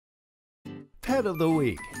Pet of the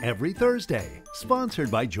Week every Thursday, sponsored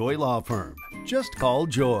by Joy Law Firm. Just call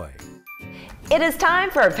Joy. It is time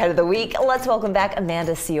for our Pet of the Week. Let's welcome back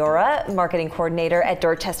Amanda Sciora, Marketing Coordinator at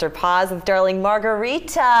Dorchester Paws, with darling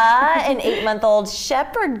Margarita, an 8-month-old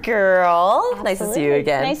shepherd girl. Absolutely. Nice to see you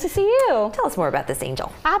again. Nice to see you. Tell us more about this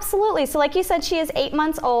angel. Absolutely. So like you said, she is 8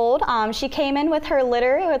 months old. She came in with her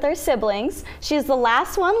litter, with her siblings. She's the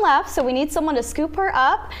last one left, so we need someone to scoop her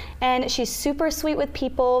up. And she's super sweet with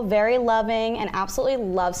people, very loving, and absolutely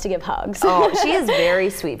loves to give hugs. Oh, she is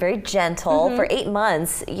very sweet, very gentle. For 8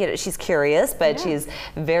 months, you know, she's curious, but she's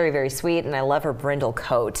very, very sweet, and I love her brindle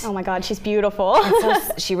coat. Oh my God, she's beautiful. So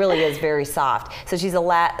she really is very soft. So she's the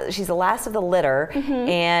last of the litter,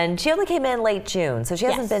 and she only came in late June, so she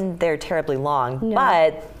hasn't been there terribly long,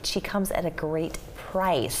 but she comes at a great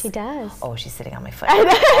price. She does. Oh, she's sitting on my foot.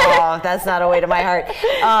 Oh, that's not a way to my heart.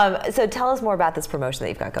 So tell us more about this promotion that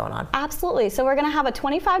you've got going on. Absolutely. So we're going to have a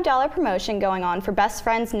 $25 promotion going on for Best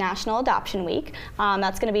Friends National Adoption Week.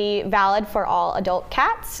 That's going to be valid for all adult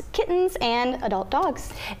cats, kittens, and adult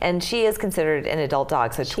dogs. And she is considered an adult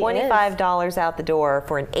dog, so $25 out the door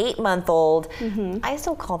for an 8-month-old. I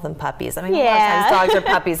still call them puppies. I mean, a lot of times dogs are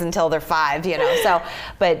puppies until they're 5, you know. So,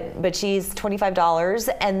 but she's $25,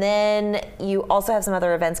 and then you also have some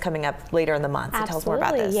other events coming up later in the month. So tell us more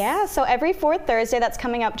about this. Yeah, so every fourth Thursday that's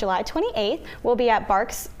coming up July 28th, we'll be at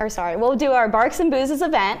we'll do our Barks and Boozes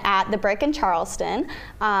event at the Brick in Charleston.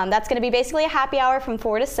 That's going to be basically a happy hour from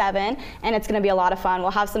 4 to 7, and it's going to be a lot of fun.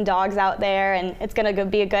 We'll have some dogs out there, and it's going to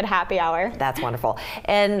be a good happy hour. That's wonderful.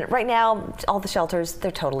 And right now, all the shelters,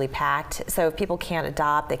 they're totally packed. So if people can't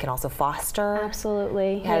adopt, they can also foster.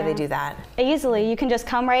 Absolutely. How do they do that? Easily. You can just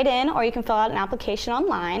come right in, or you can fill out an application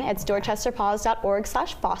online. It's dorchesterpaws.org/foster.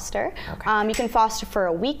 You can foster for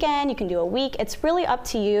a weekend, you can do a week. It's really up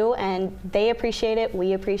to you, and they appreciate it,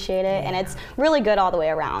 we appreciate it, and it's really good all the way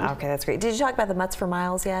around. Okay, that's great. Did you talk about the Mutts for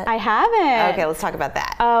Miles yet? I haven't. Okay, let's talk about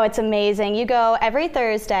that. Oh, it's amazing. You go every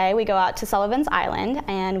Thursday, we go out to Sullivan's Island,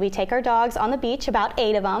 and we take our dogs on the beach, about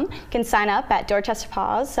 8 of them. You can sign up at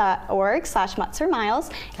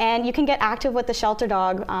dorchesterpaws.org/mutts4miles, and you can get active with the shelter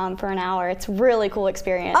dog for an hour. It's a really cool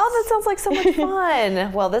experience. Oh, that sounds like so much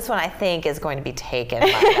fun. Well, this one I think is going to be taken by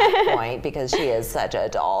that point, because she is such a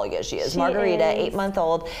doll. Yes, she is. Margarita,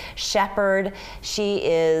 8-month-old shepherd. She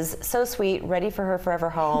is so sweet, ready for her forever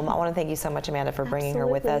home. I want to thank you so much, Amanda, for bringing her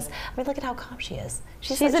with us. I mean, look at how calm she is.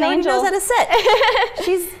 She's an angel. Knows how to sit.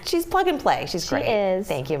 she's plug and play. She's great. She is.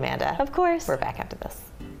 Thank you, Amanda. Of course. We're back after this.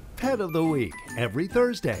 Pet of the Week every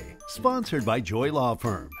Thursday, sponsored by Joy Law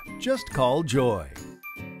Firm. Just call Joy.